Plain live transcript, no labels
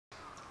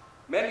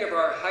Many of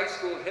our high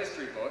school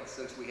history books,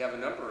 since we have a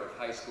number of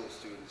high school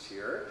students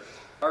here,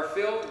 are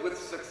filled with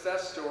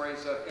success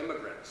stories of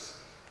immigrants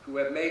who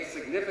have made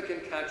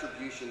significant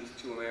contributions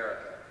to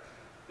America.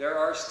 There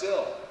are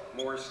still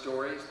more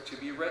stories to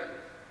be written.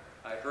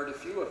 I heard a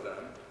few of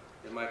them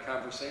in my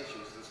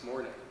conversations this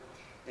morning.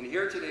 And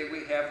here today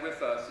we have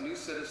with us new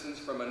citizens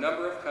from a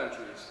number of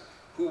countries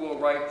who will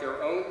write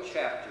their own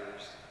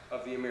chapters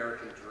of the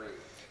American dream.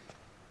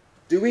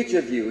 Do each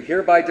of you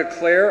hereby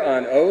declare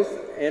on oath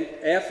and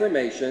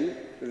affirmation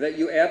that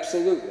you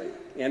absolutely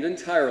and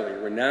entirely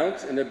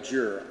renounce and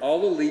abjure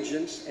all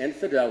allegiance and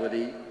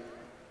fidelity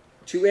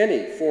to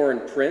any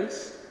foreign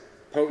prince,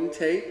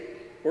 potentate,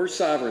 or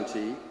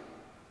sovereignty,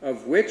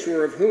 of which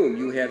or of whom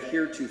you have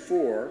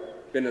heretofore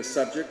been a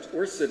subject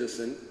or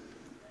citizen,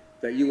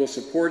 that you will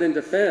support and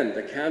defend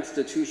the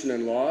Constitution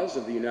and laws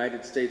of the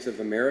United States of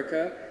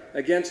America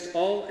against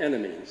all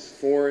enemies,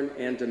 foreign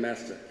and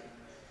domestic,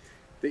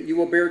 that you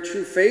will bear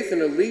true faith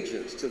and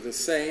allegiance to the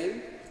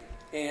same,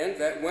 and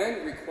that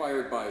when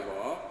required by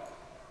law,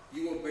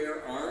 you will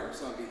bear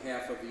arms on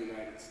behalf of the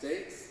United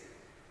States,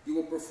 you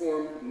will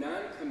perform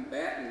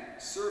non-combatant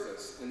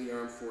service in the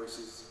armed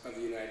forces of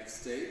the United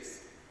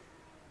States,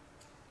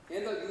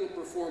 and that you will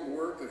perform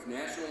work of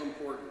national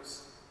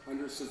importance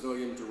under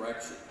civilian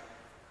direction.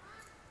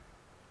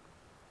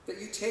 That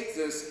you take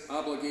this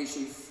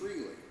obligation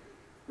freely,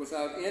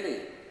 without any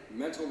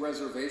mental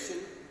reservation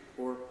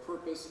or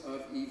purpose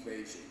of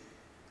evasion.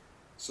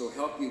 So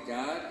help you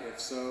God, if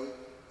so,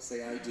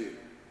 say I do.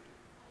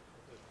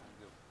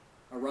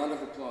 A round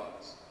of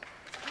applause.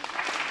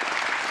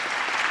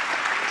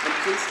 And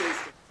please stay.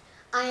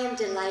 I am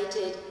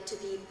delighted to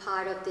be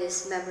part of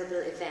this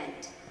memorable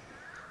event,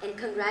 and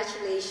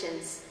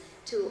congratulations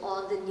to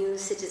all the new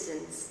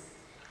citizens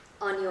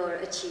on your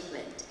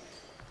achievement.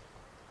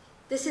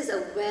 This is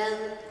a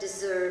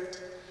well-deserved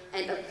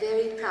and a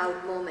very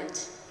proud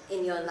moment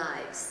in your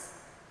lives.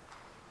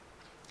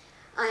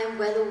 I am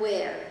well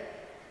aware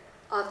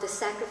of the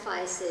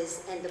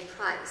sacrifices and the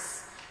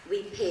price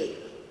we pay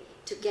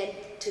to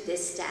get to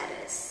this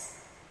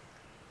status.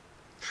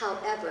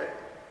 However,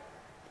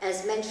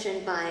 as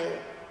mentioned by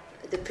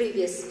the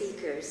previous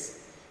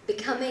speakers,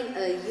 becoming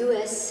a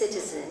U.S.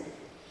 citizen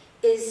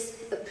is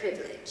a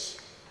privilege,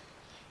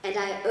 and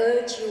I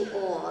urge you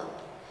all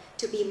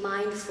to be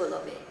mindful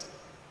of it.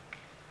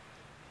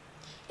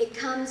 It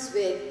comes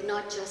with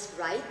not just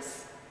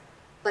rights,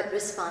 but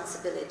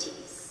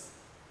responsibilities.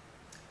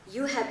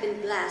 You have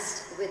been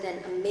blessed with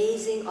an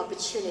amazing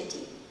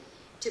opportunity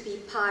to be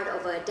part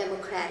of a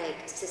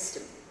democratic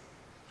system.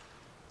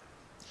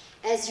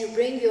 As you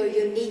bring your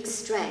unique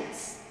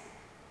strengths,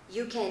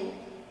 you can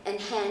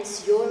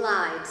enhance your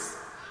lives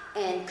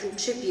and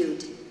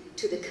contribute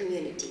to the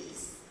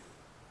communities.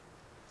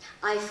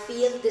 I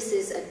feel this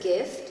is a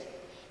gift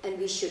and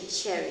we should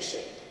cherish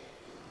it.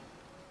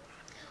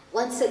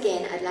 Once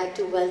again, I'd like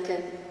to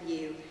welcome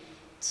you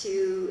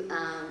to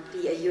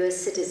be a U.S.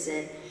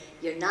 citizen.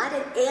 You're not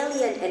an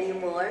alien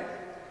anymore,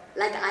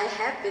 like I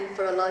have been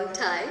for a long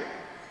time.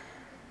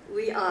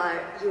 We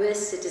are U.S.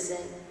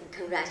 citizens, and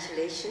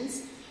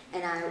congratulations,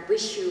 and I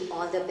wish you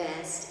all the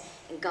best,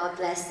 and God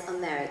bless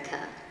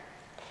America.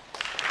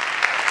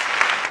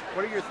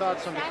 What are your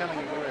thoughts on becoming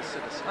a U.S.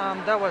 citizen?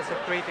 That was a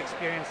great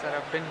experience that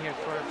I've been here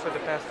for the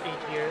past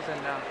 8 years, and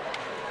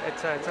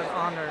it's an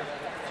honor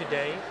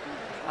today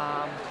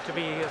to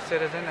be a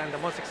citizen, and the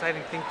most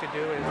exciting thing to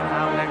do is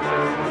now next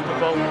is to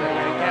vote.